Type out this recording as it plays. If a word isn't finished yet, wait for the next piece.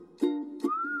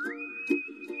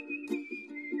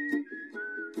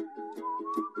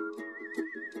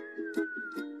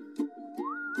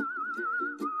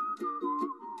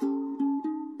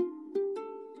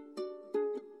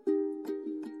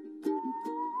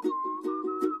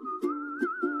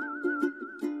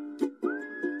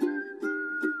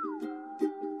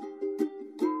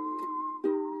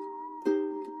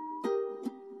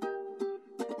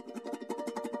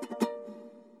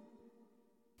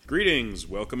Greetings!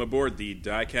 Welcome aboard the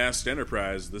Diecast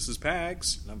Enterprise. This is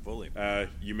Pags. I'm fully.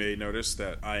 You may notice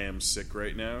that I am sick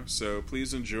right now, so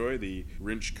please enjoy the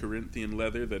rich Corinthian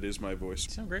leather that is my voice.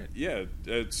 You sound great. Yeah,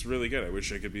 it's really good. I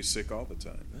wish I could be sick all the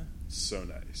time. Yeah. So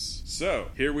nice. So,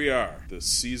 here we are, the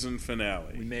season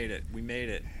finale. We made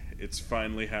it. It's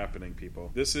finally happening,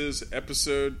 people. This is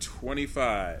episode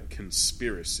 25,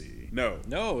 Conspiracy. No,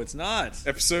 it's not.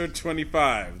 Episode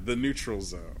 25, The Neutral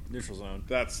Zone. Neutral Zone.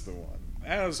 That's the one.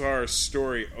 As our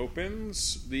story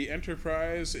opens, the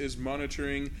Enterprise is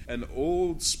monitoring an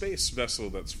old space vessel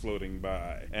that's floating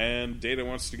by. And Data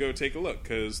wants to go take a look,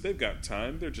 because they've got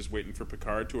time. They're just waiting for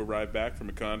Picard to arrive back from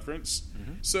a conference.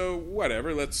 Mm-hmm. So,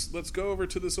 whatever, let's go over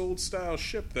to this old-style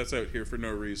ship that's out here for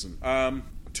no reason.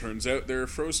 Turns out there are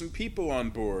frozen people on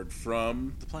board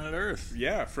from... the planet Earth.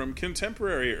 Yeah, from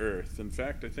contemporary Earth. In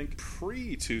fact, I think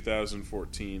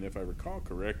pre-2014, if I recall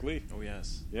correctly. Oh,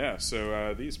 yes. Yeah,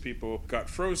 so these people got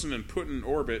frozen and put in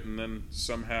orbit and then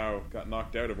somehow got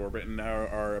knocked out of orbit and now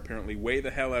are apparently way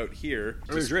the hell out here.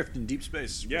 Or adrift in deep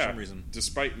space for some reason.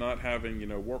 Despite not having,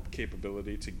 warp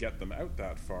capability to get them out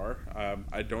that far.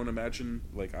 I don't imagine,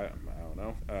 I don't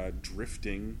know,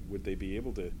 drifting, would they be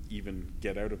able to even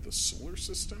get out of the solar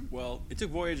system? Well, it took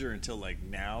Voyager until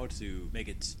now to make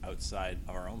it outside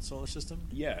of our own solar system.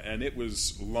 Yeah, and it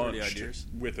was launched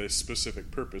with a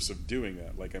specific purpose of doing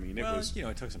that.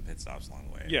 It took some pit stops along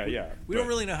the way. Yeah. We don't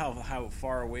really know how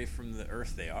far away from the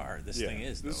Earth they are. This thing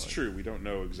is, though. This is true. We don't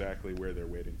know exactly where they're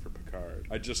waiting for Picard.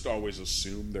 I just always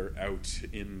assume they're out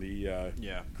in the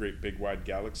great big wide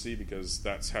galaxy because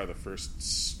that's how the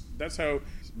first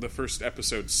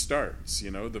episode starts.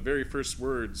 The very first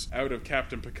words out of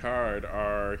Captain Picard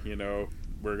are,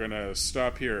 we're gonna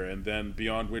stop here, and then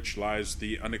beyond which lies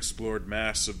the unexplored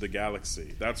mass of the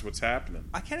galaxy. That's what's happening.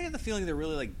 I kind of get the feeling they're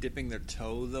really dipping their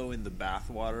toe, though, in the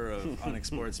bathwater of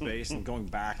unexplored space and going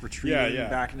back, retreating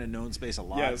back into known space a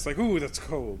lot. Yeah, it's ooh, that's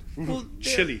cold. Ooh,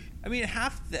 chilly. I mean,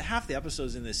 half the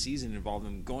episodes in this season involve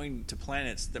them going to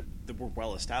planets that were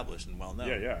well established and well known.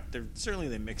 Yeah.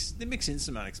 They mix in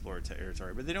some unexplored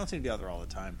territory, but they don't seem to be out there all the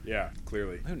time. Yeah,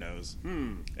 clearly. Who knows?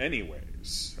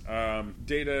 Anyways,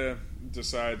 Data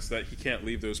decides that he can't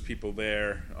leave those people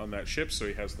there on that ship, so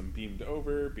he has them beamed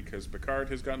over because Picard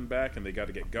has gotten back and they got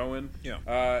to get going. Yeah.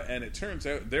 And it turns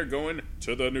out they're going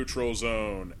to the neutral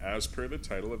zone, as per the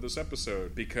title of this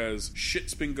episode, because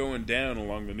shit's been going down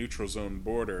along the neutral zone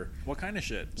border. What kind of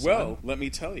shit? Well, let me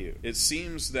tell you. It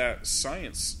seems that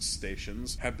science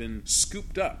stations have been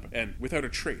scooped up, and without a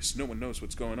trace, no one knows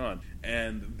what's going on.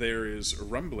 And there is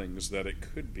rumblings that it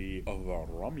could be the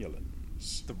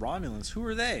Romulans. The Romulans? Who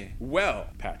are they? Well,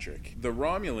 Patrick, the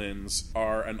Romulans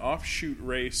are an offshoot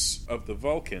race of the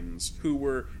Vulcans who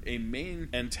were a main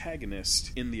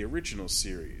antagonist in the original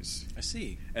series. I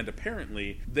see. And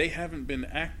apparently, they haven't been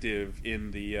active in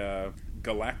the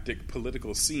galactic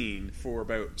political scene for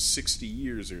about 60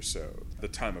 years or so, the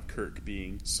time of Kirk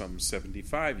being some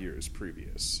 75 years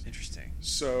previous. Interesting.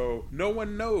 So no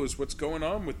one knows what's going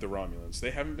on with the Romulans.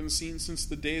 They haven't been seen since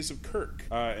the days of Kirk.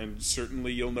 And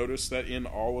certainly you'll notice that in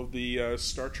all of the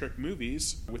Star Trek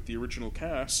movies with the original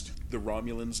cast, the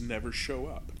Romulans never show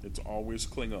up. It's always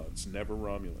Klingons, never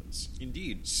Romulans.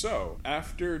 Indeed. So,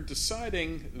 after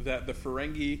deciding that the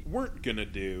Ferengi weren't gonna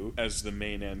do as the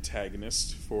main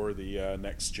antagonist for the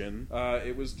next gen,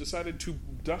 it was decided to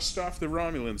dust off the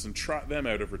Romulans and trot them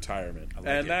out of retirement.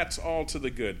 That's all to the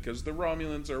good, because the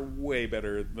Romulans are way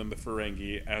better than the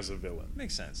Ferengi as a villain.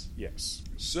 Makes sense. Yes.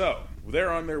 So,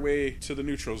 they're on their way to the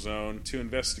neutral zone to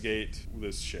investigate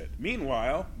this shit.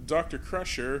 Meanwhile, Dr.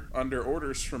 Crusher, under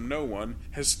orders from no one,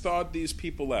 has thawed these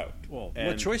people out. Well,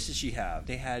 what choice did she have?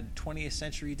 They had 20th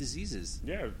century diseases.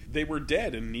 Yeah, they were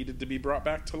dead and needed to be brought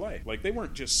back to life. They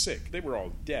weren't just sick, they were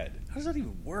all dead. How does that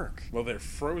even work? Well, they're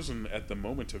frozen at the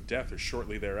moment of death or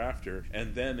shortly thereafter,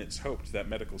 and then it's hoped that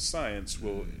medical science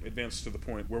will advance to the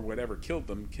point where whatever killed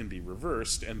them can be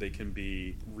reversed and they can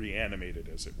be reanimated,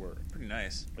 as it were. Pretty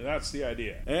nice. That's the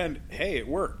idea. And, hey, it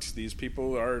worked. These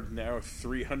people are now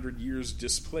 300 years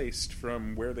displaced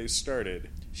from where they started.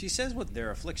 She says what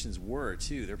their afflictions were,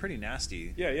 too. They're pretty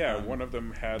nasty. Yeah. One of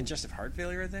them had congestive heart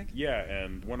failure, I think? Yeah,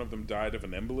 and one of them died of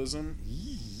an embolism.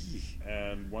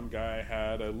 And one guy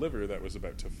had a liver that was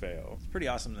about to fail. It's pretty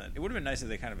awesome that it would have been nice if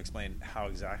they kind of explained how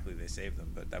exactly they saved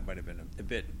them, but that might have been a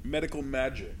bit medical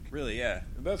magic. Really, yeah.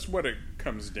 That's what it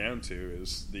comes down to.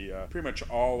 Is the pretty much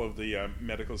all of the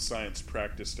medical science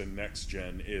practiced in Next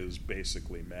Gen is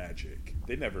basically magic.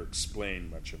 They never explain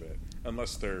much of it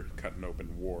unless they're cutting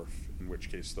open Worf, in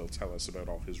which case they'll tell us about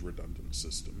all his redundant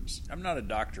systems. I'm not a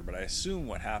doctor, but I assume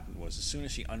what happened was as soon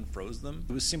as she unfroze them,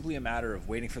 it was simply a matter of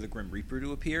waiting for the Grim Reaper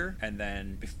to appear and and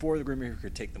then before the Grim Reaper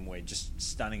could take them away, just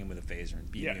stunning him with a phaser and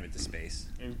beating him into space.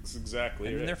 It's exactly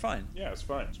and it. then they're fine. Yeah, it's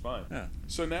fine. It's fine. Yeah.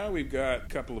 So now we've got a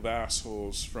couple of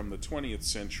assholes from the 20th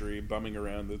century bumming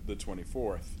around the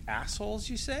 24th. Assholes,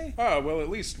 you say? Oh, well, at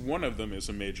least one of them is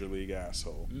a major league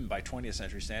asshole. By 20th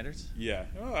century standards? Yeah.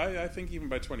 Well, I think even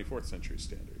by 24th century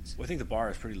standards. Well, I think the bar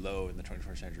is pretty low in the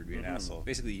 21st century to be an asshole.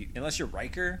 Basically, unless you're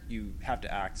Riker, you have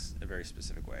to act a very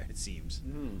specific way, it seems.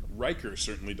 Riker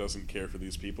certainly doesn't care for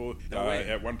these people. No way.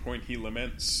 At one point, he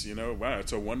laments, wow,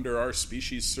 it's a wonder our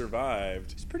species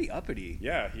survived. He's pretty uppity.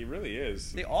 Yeah, he really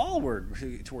is. They all were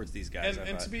towards these guys.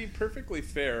 And to be perfectly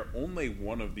fair, only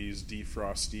one of these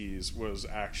defrostees was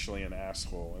actually an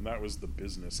asshole, and that was the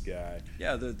business guy.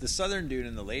 Yeah, the southern dude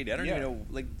and the lady. I don't even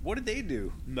know, what did they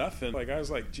do? Nothing. I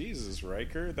was like, Jesus,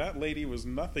 Riker, that lady was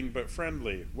nothing but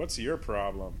friendly. What's your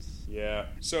problem? Yeah.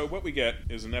 So what we get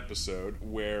is an episode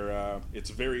where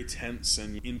it's very tense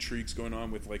and intrigues going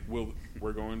on with,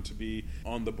 we're going to be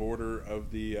on the border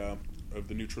of the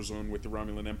neutral zone with the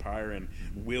Romulan Empire, and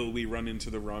will we run into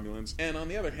the Romulans? And on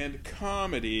the other hand,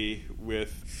 comedy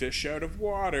with fish out of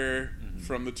water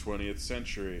from the 20th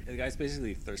century. The guy's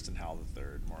basically Thurston Howell III,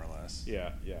 more or less.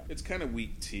 Yeah. It's kind of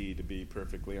weak tea, to be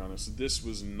perfectly honest. This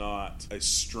was not a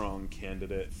strong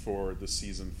candidate for the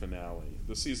season finale.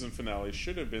 The season finale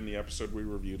should have been the episode we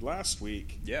reviewed last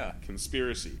week. Yeah.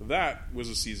 Conspiracy. That was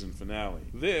a season finale.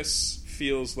 This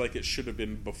feels like it should have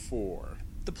been before.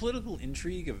 The political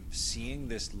intrigue of seeing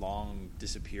this long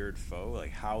disappeared foe,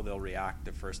 like how they'll react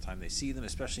the first time they see them,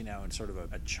 especially now in sort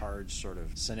of a charged sort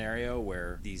of scenario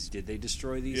where did they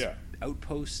destroy these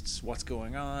outposts? What's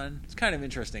going on? It's kind of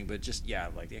interesting, but just, the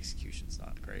execution's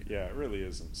not great. Yeah, it really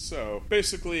isn't. So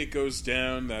basically it goes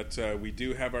down that we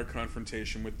do have our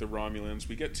confrontation with the Romulans.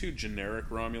 We get 2 generic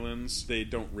Romulans. They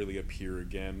don't really appear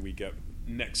again.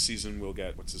 Next season we'll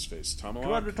get, what's his face, Tomalak?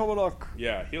 Commander Tomalak.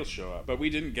 Yeah, he'll show up. But we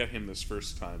didn't get him this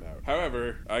first time out.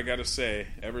 However, I gotta say,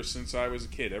 ever since I was a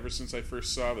kid, ever since I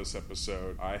first saw this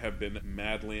episode, I have been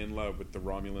madly in love with the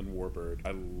Romulan Warbird.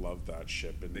 I love that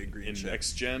ship. And Big green in ship.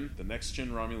 the next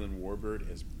gen Romulan Warbird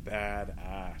is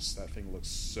badass. That thing looks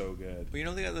so good.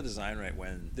 Well, they got the design right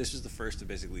when this was the first of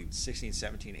basically 16,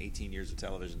 17, 18 years of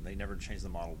television. They never changed the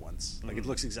model once. It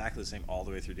looks exactly the same all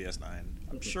the way through DS9.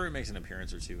 I'm sure it makes an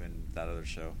appearance or two in that other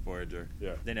show, Voyager.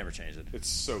 Yeah. They never changed it. It's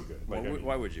so good.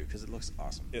 Why would you? Because it looks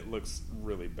awesome. It looks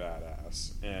really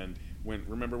badass. And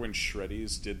remember when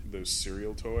Shreddies did those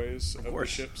cereal toys of the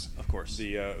ships? Of course.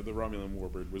 The Romulan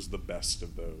Warbird was the best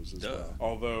of those as well.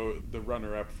 Although the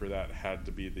runner-up for that had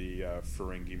to be the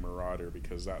Ferengi Marauder,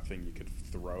 because that thing you could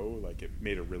throw, it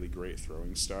made a really great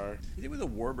throwing star. You think with a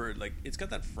Warbird, it's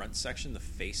got that front section, the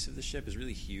face of the ship is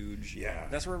really huge. Yeah.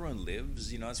 That's where everyone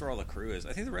lives, that's where all the crew is.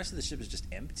 I think the rest of the ship is just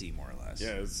empty, more or less.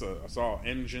 Yeah, it's all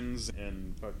engines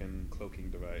and fucking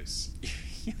cloaking device.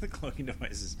 The cloaking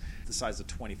device is the size of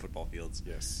 20 football fields.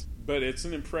 Yes. But it's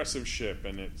an impressive ship,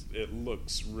 and it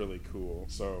looks really cool.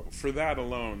 So for that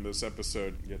alone, this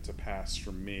episode gets a pass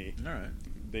from me. All right.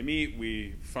 They meet,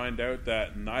 we find out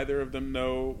that neither of them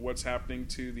know what's happening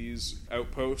to these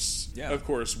outposts. Yeah. Of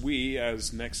course, we,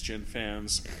 as next-gen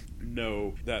fans,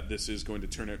 know that this is going to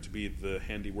turn out to be the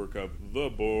handiwork of the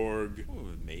Borg.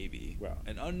 Ooh, maybe. Well,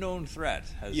 an unknown threat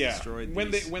has destroyed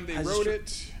these. When they wrote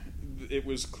it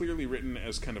was clearly written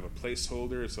as kind of a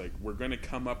placeholder. It's like, we're going to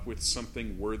come up with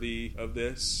something worthy of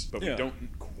this, but we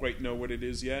don't quite know what it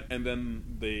is yet. And then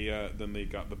they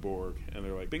got the Borg, and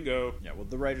they're like, bingo. Yeah, well,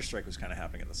 the writer's strike was kind of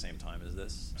happening at the same time as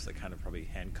this. So they kind of probably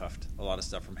handcuffed a lot of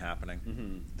stuff from happening.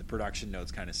 Mm-hmm. The production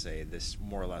notes kind of say this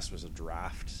more or less was a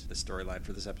draft. The storyline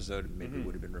for this episode maybe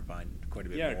would have been refined quite a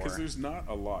bit more. Yeah, because there's not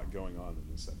a lot going on in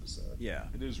this episode. Yeah.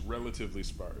 It is relatively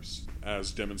sparse,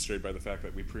 as demonstrated by the fact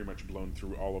that we pretty much blown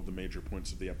through all of the major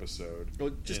points of the episode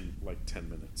in 10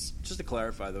 minutes. Just to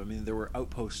clarify, though, there were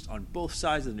outposts on both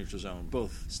sides of the neutral zone,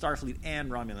 both Starfleet and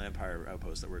Romulan Empire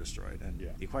outposts that were destroyed. And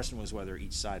the question was whether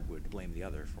each side would blame the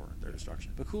other for their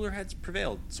destruction. But cooler heads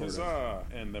prevailed, sort of.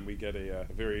 And then we get a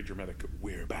very dramatic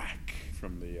 "we're back"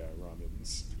 from the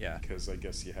Romulans. Yeah. Because I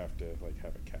guess you have to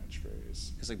have a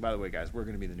catchphrase. It's by the way, guys, we're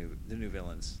going to be the new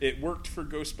villains. It worked for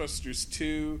Ghostbusters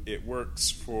 2. It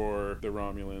works for the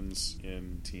Romulans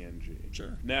in TNG.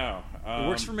 Sure. Now, it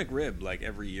works for McRib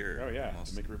every year. Oh yeah,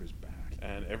 McRib is back.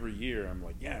 And every year I'm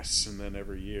like, yes. And then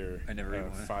every year, I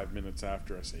never 5 minutes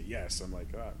after I say yes, I'm like,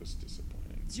 oh, it was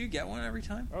disappointing. Do you get one every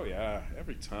time? Oh yeah,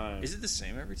 every time. Is it the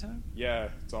same every time? Yeah,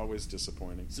 it's always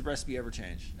disappointing. Does the recipe ever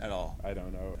change at all? I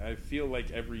don't know. I feel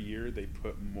like every year they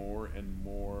put more and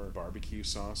more barbecue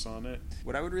sauce on it.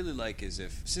 What I would really like is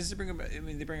if, since they bring out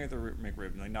the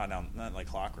McRib, like not like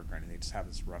clockwork or anything, it just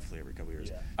happens roughly every couple of years.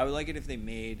 Yeah. I would like it if they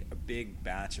made a big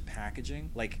batch of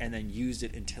packaging, like, and then used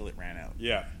it until it ran out.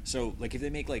 Yeah. So, like, if they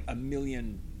make like 1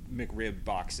 million McRib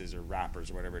boxes or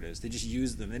wrappers or whatever it is, they just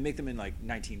use them. They make them in like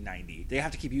 1990. They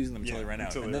have to keep using them until they run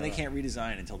out, and then they can't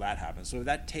redesign until that happens. So if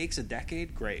that takes a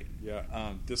decade, great. Yeah.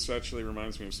 This actually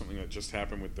reminds me of something that just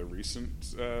happened with the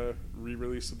recent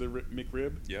re-release of the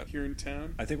McRib here in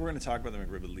town. I think we're going to talk about the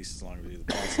McRib at least as long as we do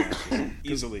the podcast.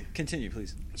 Easily. Continue,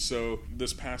 please. So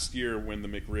this past year, when the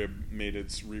McRib made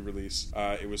its re-release,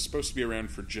 it was supposed to be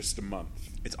around for just a month.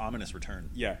 Its ominous return.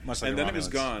 Yeah. Much like and then it was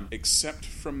gone, except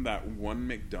from that one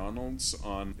McDonald's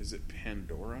on, is it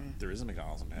Pandora? There is a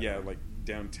McDonald's in Pandora. Yeah, like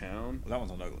downtown. Well, that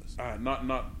one's on Douglas.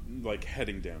 Not like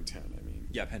heading downtown, I mean.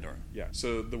 Yeah, Pandora. Yeah,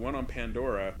 so the one on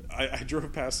Pandora, I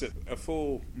drove past it a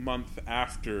full month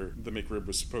after the McRib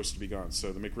was supposed to be gone.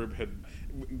 So the McRib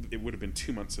it would have been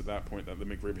 2 months at that point that the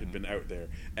McRib had been out there.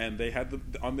 And they had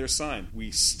on their sign, we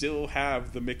still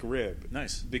have the McRib.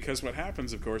 Nice. Because what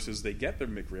happens, of course, is they get their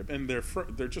McRib and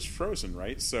they're just frozen,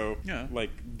 right? So, like,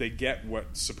 they get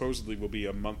what supposedly will be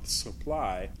a month's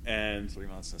supply. And 3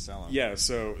 months to sell them. Yeah,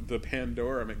 so the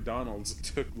Pandora McDonald's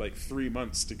took like 3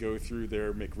 months to go through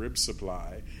their McRib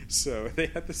supply. So they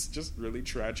had this just really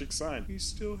tragic sign. We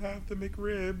still have the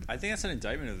McRib. I think that's an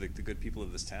indictment of the good people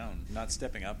of this town not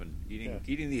stepping up and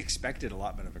eating the expected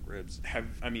allotment of McRibs.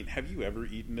 Have you ever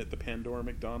eaten at the Pandora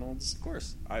McDonald's? Of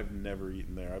course. I've never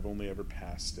eaten there. I've only ever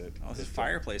passed it. Oh, there's a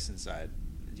fireplace inside.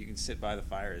 You can sit by the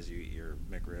fire as you eat your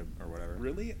McRib or whatever.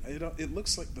 Really? It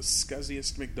looks like the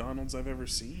scuzziest McDonald's I've ever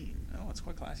seen. Oh, it's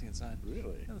quite classy inside.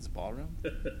 Really? Yeah, it's a ballroom.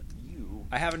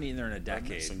 I haven't eaten there in a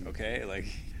decade. Okay, like.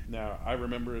 Now, I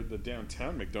remember the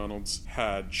downtown McDonald's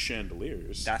had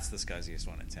chandeliers. That's the scuzziest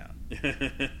one in town.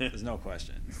 There's no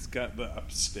question. It's got the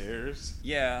upstairs.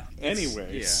 Yeah.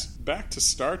 Anyways, back to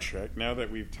Star Trek, now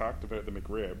that we've talked about the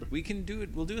McRib. We can do it.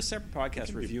 We'll do a separate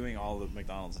podcast reviewing all the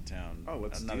McDonald's in town. Oh,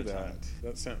 let's do that.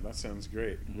 That sounds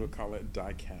great. Mm-hmm. We'll call it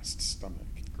Diecast Stomach.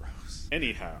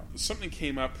 Anyhow, something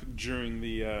came up during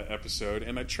the episode,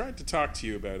 and I tried to talk to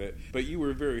you about it, but you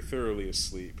were very thoroughly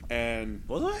asleep. And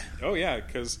was I? Oh yeah,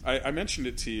 because I mentioned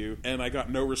it to you, and I got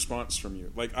no response from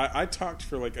you. Like I talked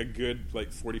for like a good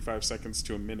 45 seconds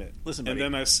to a minute. Listen, buddy,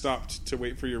 and then I stopped to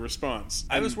wait for your response.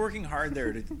 I was working hard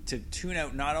there to tune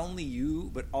out not only you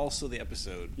but also the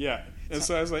episode. Yeah. And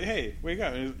so I was like, hey, wake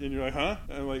up. And you're like, huh?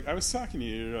 And I'm like, I was talking to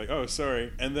you. And you're like, oh,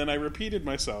 sorry. And then I repeated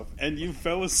myself, and you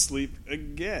fell asleep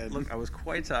again. Look, I was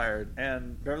quite tired,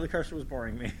 and Beverly Crusher was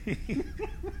boring me.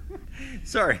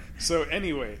 Sorry. So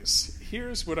anyways,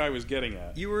 here's what I was getting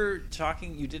at. You were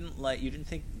talking, you didn't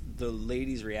think the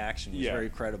lady's reaction was very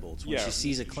credible. It's when she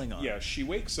sees a Klingon. Yeah, she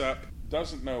wakes up,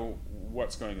 doesn't know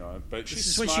what's going on, but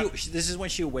this is when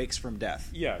she awakes from death.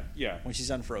 Yeah. When she's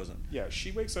unfrozen. Yeah,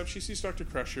 she wakes up, she sees Dr.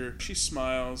 Crusher, she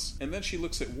smiles, and then she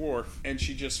looks at Worf, and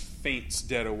she just faints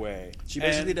dead away. She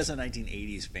basically does a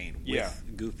 1980s faint with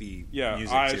goofy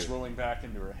music eyes too. rolling back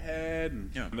into her head,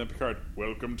 and then Picard,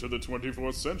 welcome to the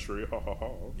 24th century, ha ha ha.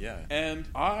 Yeah. And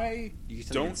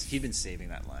he'd been saving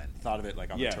that line. Thought of it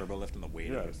like on the turbo lift on the way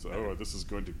to it. This is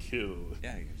going to kill.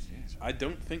 Yeah, I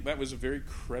don't think that was a very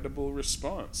credible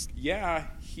response. Yeah,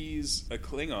 he's a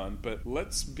Klingon, but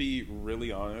let's be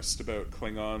really honest about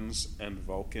Klingons and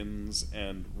Vulcans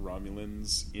and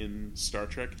Romulans in Star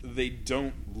Trek. They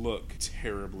don't look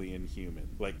terribly inhuman.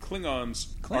 Like,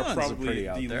 Klingons are probably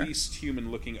the least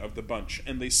human-looking of the bunch,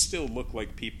 and they still look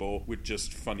like people with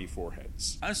just funny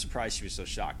foreheads. I'm surprised she was so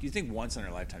shocked. You'd think once in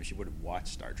her lifetime she would have watched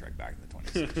Star Trek back in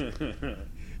the 20th century.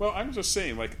 Well, I'm just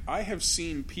saying, I have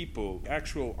seen people,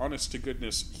 actual,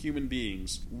 honest-to-goodness human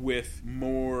beings, with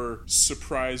more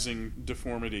surprising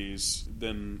deformities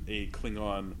than a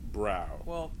Klingon brow.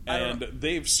 Well,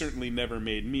 they've certainly never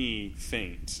made me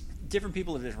faint. Different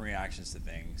people have different reactions to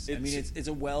things. It's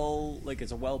a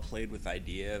well played with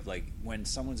idea of when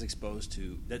someone's exposed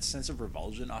to that sense of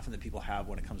revulsion often that people have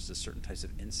when it comes to certain types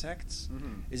of insects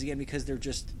is again because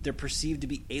they're perceived to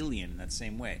be alien in that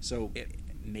same way. So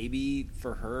maybe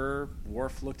for her,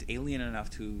 Worf looked alien enough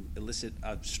to elicit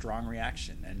a strong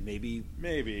reaction, and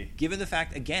maybe given the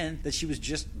fact again that she was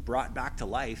just brought back to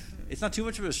life It's not too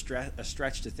much of a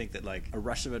stretch to think that like a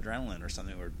rush of adrenaline or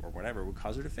something or whatever would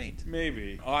cause her to faint.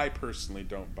 Maybe. I personally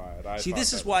don't buy it. See,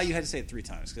 this is why you had to say it 3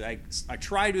 times, because I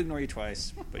tried to ignore you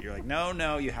twice, but you're like,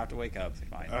 no, you have to wake up.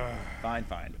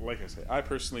 Fine. Like I say, I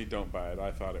personally don't buy it.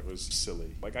 I thought it was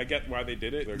silly. Like, I get why they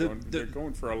did it. They're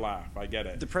going for a laugh. I get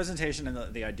it. The presentation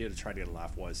and the idea to try to get a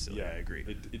laugh was silly. Yeah, I agree.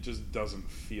 It just doesn't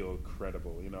feel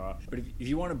credible, you know. But if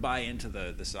you want to buy into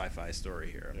the sci-fi story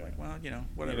here, I'm like, well, you know,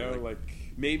 whatever. You know, like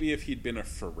maybe if he'd been a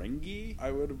Ferengi,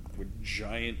 I would have, with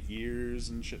giant ears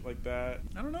and shit like that.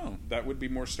 I don't know. That would be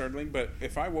more startling. But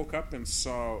if I woke up and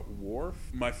saw Worf,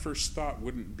 my first thought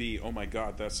wouldn't be, oh my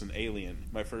god, that's an alien.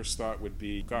 My first thought would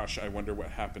be, gosh, I wonder what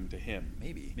happened to him.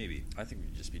 Maybe. I think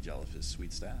we'd just be jealous of his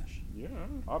sweet stash. Yeah,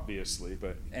 obviously,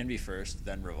 but... Envy first,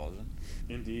 then revulsion.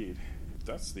 Indeed.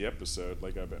 That's the episode.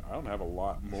 Like, I don't have a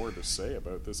lot more to say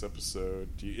about this episode.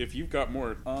 If you've got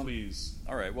more, please.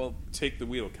 All right. Well, take the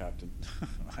wheel, Captain.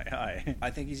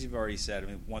 I think, as you've already said, I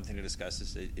mean, one thing to discuss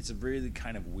is it's a really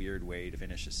kind of weird way to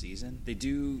finish a season. They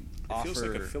do offer. It feels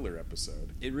like a filler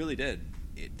episode. It really did.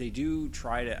 They do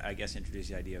try to, I guess, introduce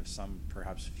the idea of some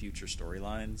perhaps future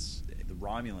storylines. The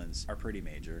Romulans are pretty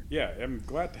major. Yeah, I'm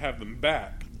glad to have them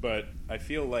back, but I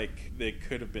feel like they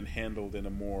could have been handled in a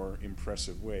more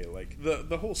impressive way. Like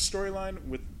the whole storyline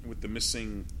with the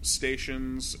missing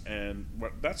stations and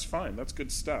that's fine. That's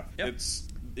good stuff. Yep.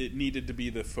 It needed to be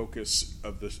the focus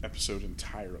of this episode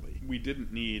entirely. We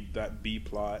didn't need that B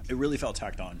plot. It really felt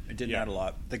tacked on. It didn't add a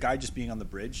lot. The guy just being on the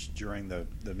bridge during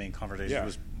the main conversation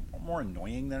was more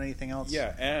annoying than anything else.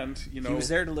 Yeah, and you know he was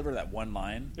there to deliver that one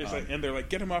line. And they're like,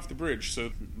 get him off the bridge.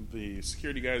 So the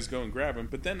security guys go and grab him.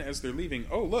 But then as they're leaving,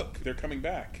 oh look, they're coming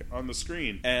back on the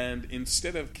screen. And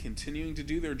instead of continuing to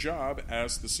do their job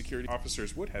as the security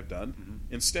officers would have done,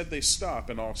 instead they stop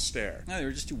and all stare. No, they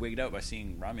were just too wigged out by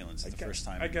seeing Romulans the first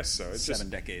time. I guess so. It's 7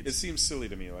 decades. It seems silly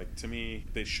to me. Like, to me,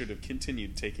 they should have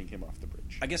continued taking him off the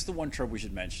bridge. I guess the one trope we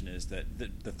should mention is that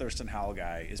the Thurston Howell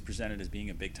guy is presented as being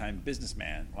a big-time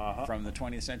businessman from the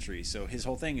 20th century. So his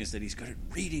whole thing is that he's good at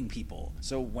reading people.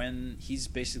 So when he's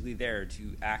basically there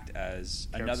to act as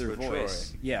another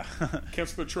voice... Yeah.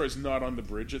 Counselor Troy's not on the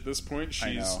bridge at this point.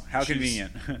 I know. How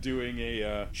convenient.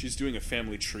 She's doing a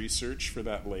family tree search for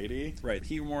that lady. Right.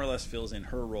 He more or less fills in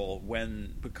her role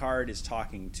when Picard is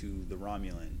talking to the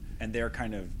Romulan. And they're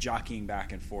kind of jockeying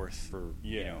back and forth for,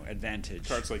 advantage.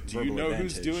 Picard's like, do you know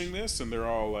who's doing this? And they're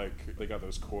all like, they got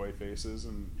those coy faces,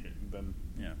 and then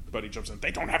Buddy jumps in,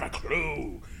 they don't have a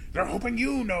clue. They're hoping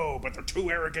you know, but they're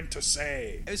too arrogant to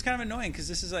say. It was kind of annoying, because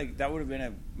this is like, that would have been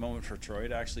a moment for Troy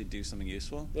to actually do something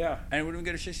useful. Yeah. And it would have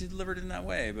been good if she delivered it in that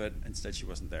way, but instead she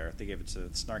wasn't there. They gave it to the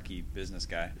snarky business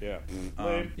guy. Yeah.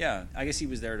 Yeah, I guess he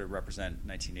was there to represent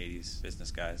 1980s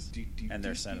business guys and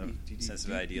their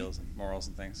sensitive ideals and morals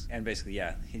and things. And basically,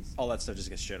 all that stuff just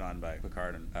gets shit on by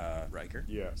Picard and Riker.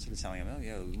 Yeah. Sort of telling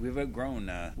him, we've outgrown,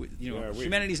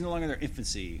 humanity's no longer in their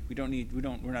infancy.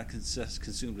 We're not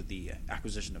consumed with the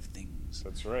acquisition of things.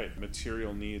 That's right.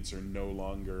 Material needs are no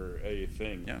longer a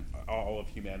thing. Yeah. All of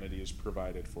humanity is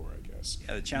provided for, I guess.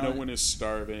 Yeah, the challenge. No one is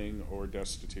starving or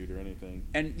destitute or anything.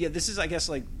 And this is, I guess,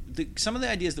 like some of the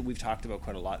ideas that we've talked about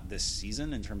quite a lot this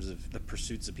season in terms of the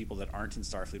pursuits of people that aren't in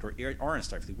Starfleet or are in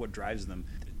Starfleet, what drives them.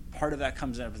 Part of that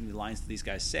comes up in the lines that these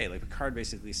guys say. Like, Picard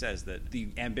basically says that the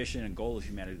ambition and goal of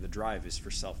humanity, the drive, is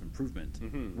for self-improvement.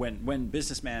 Mm-hmm. When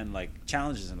businessman,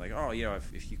 challenges him,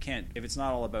 if it's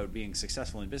not all about being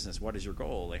successful in business, what is your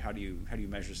goal? Like, how do you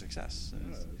measure success?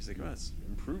 And he's like, it's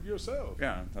improve yourself.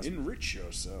 Yeah. Enrich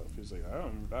yourself. He's like,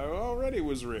 I already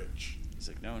was rich. He's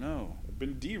like, no. I've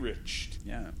been de-riched.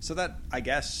 Yeah. So that, I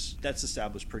guess, that's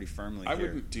established pretty firmly I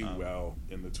wouldn't do well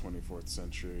in the 24th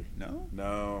century. No?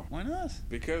 No. Why not?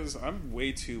 Because I'm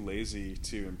way too lazy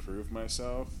to improve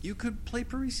myself. You could play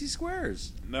Parisi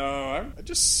Squares. No, I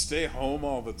just stay home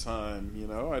all the time,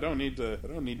 I don't need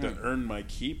to earn my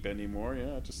keep anymore.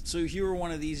 So if you were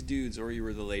one of these dudes, or you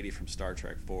were the lady from Star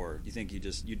Trek 4, you think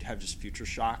you'd have just future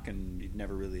shock and you'd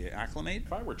never really acclimate?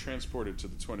 If I were transported to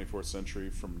the 24th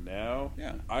century from now,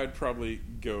 I'd probably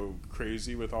go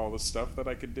crazy with all the stuff that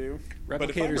I could do. Replicators, but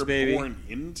if I were baby. born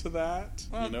into that,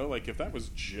 if that was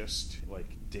just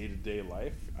day-to-day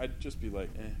life, I'd just be like,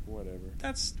 whatever.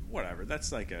 That's whatever. That's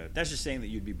just saying that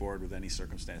you'd be bored with any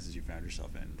circumstances you found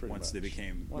yourself in once they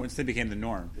became the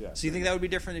norm. Yeah, so you think that would be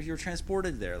different if you were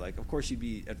transported there? Like, of course you'd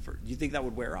be at first. You think that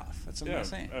would wear off? That's what I'm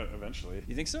saying. Eventually.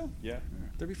 You think so? Yeah.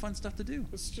 There'd be fun stuff to do.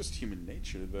 It's just human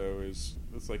nature, though. It's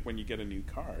like when you get a new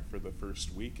car. For the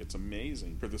first week, it's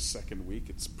amazing. For the second week,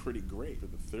 it's pretty great. For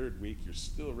the third week, you're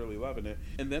still really loving it.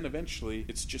 And then eventually,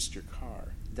 it's just your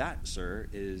car. That, sir,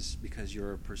 is because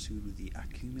you're pursued with the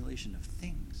acumen accumulation of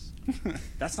things.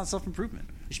 That's not self-improvement.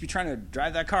 You should be trying to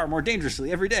drive that car more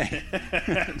dangerously every day.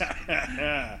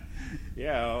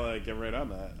 Yeah, I'll get right on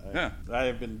that. I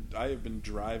have been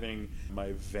driving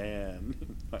my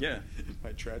van.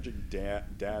 My tragic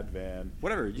dad van.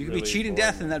 Whatever. You could be cheating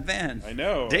death in that van. I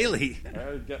know. Daily.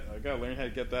 I got to learn how to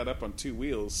get that up on 2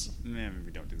 wheels.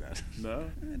 Maybe don't do that. No?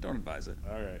 Don't advise it.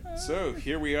 All right. So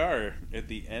here we are at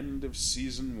the end of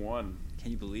season 1. Can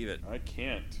you believe it? I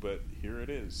can't, but here it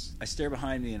is. I stare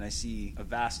behind me and I see a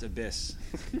vast abyss.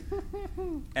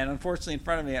 And unfortunately, in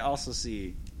front of me, I also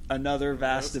see another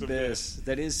vast abyss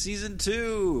that is season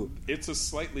 2. It's a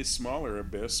slightly smaller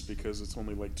abyss because it's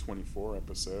only like 24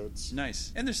 episodes.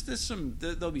 Nice. And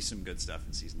there'll be some good stuff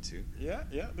in season 2. Yeah,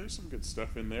 there's some good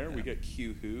stuff in there. Yeah. We get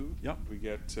Q-Who. Yep. We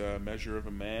get Measure of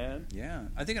a Man. Yeah.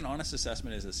 I think an honest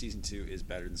assessment is that season 2 is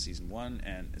better than season 1,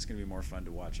 and it's going to be more fun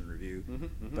to watch and review.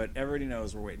 But everybody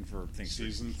knows we're waiting for things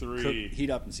season to 3. Heat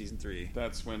up in season 3.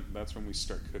 That's when we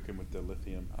start cooking with the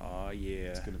lithium. Oh, yeah.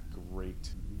 It's going to be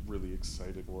great. Really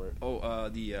excited for it.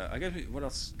 I guess what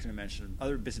else can I mention?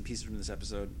 Other bits and pieces from this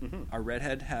episode. Our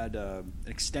redhead had an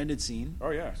extended scene. Oh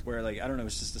yeah, where I don't know,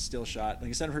 it's just a still shot. Like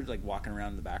instead of her walking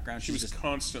around in the background, she was just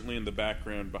constantly in the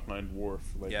background behind Worf,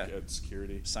 at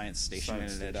security science station.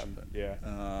 It up.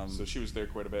 Yeah. So she was there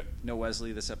quite a bit. No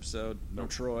Wesley this episode. No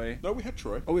Troy. No, we had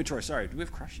Troy. Oh, we had Troy. Sorry, do we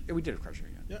have Crusher? Yeah, we did have Crusher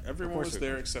again. Yeah, everyone was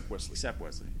there except Wesley. Except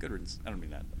Wesley. Good riddance. I don't mean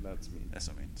that. That's mean. That's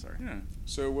not mean. Sorry. Yeah.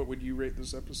 So, what would you rate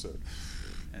this episode?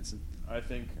 Ensign. I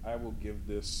think I will give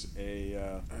this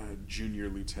a junior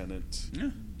lieutenant. Yeah.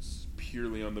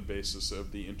 Purely on the basis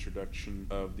of the introduction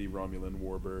of the Romulan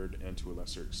warbird and to a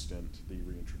lesser extent the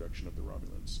reintroduction of the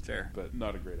Romulans. Fair. But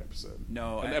not a great episode.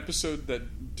 No. An episode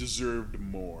that deserved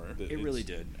more. It really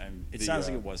did. It sounds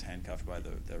like it was handcuffed by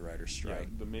the writer's strike.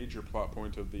 Yeah, the major plot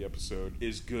point of the episode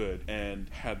is good, and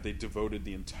had they devoted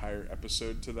the entire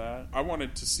episode to that, I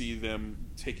wanted to see them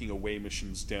taking away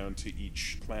missions down to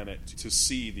each planet to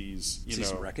see these,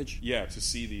 some wreckage? Yeah, to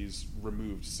see these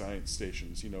removed science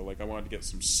stations. I wanted to get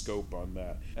some scope on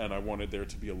that, and I wanted there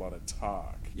to be a lot of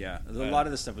talk. Yeah, a lot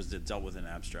of this stuff was dealt with in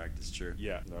abstract. It's true.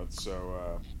 Yeah,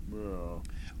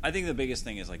 I think the biggest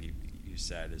thing is like you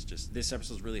said is just this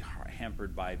episode's really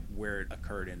hampered by where it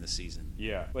occurred in the season.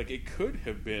 Yeah, it could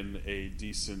have been a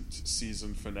decent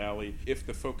season finale if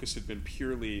the focus had been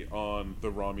purely on the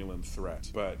Romulan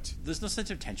threat, but there's no sense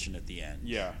of tension at the end.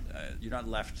 Yeah. You're not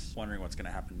left wondering what's going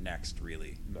to happen next,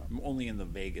 really. No. Only in the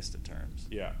vaguest of terms.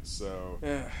 Yeah, so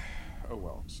oh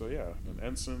well. So yeah, an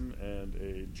ensign and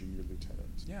a junior lieutenant.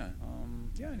 Yeah.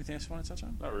 Anything else you want to touch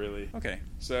on? Not really. Okay.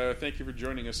 So thank you for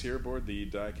joining us here aboard the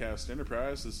Diecast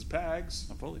Enterprise. This is Pags.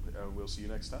 I'm Foley. We'll see you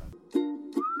next time.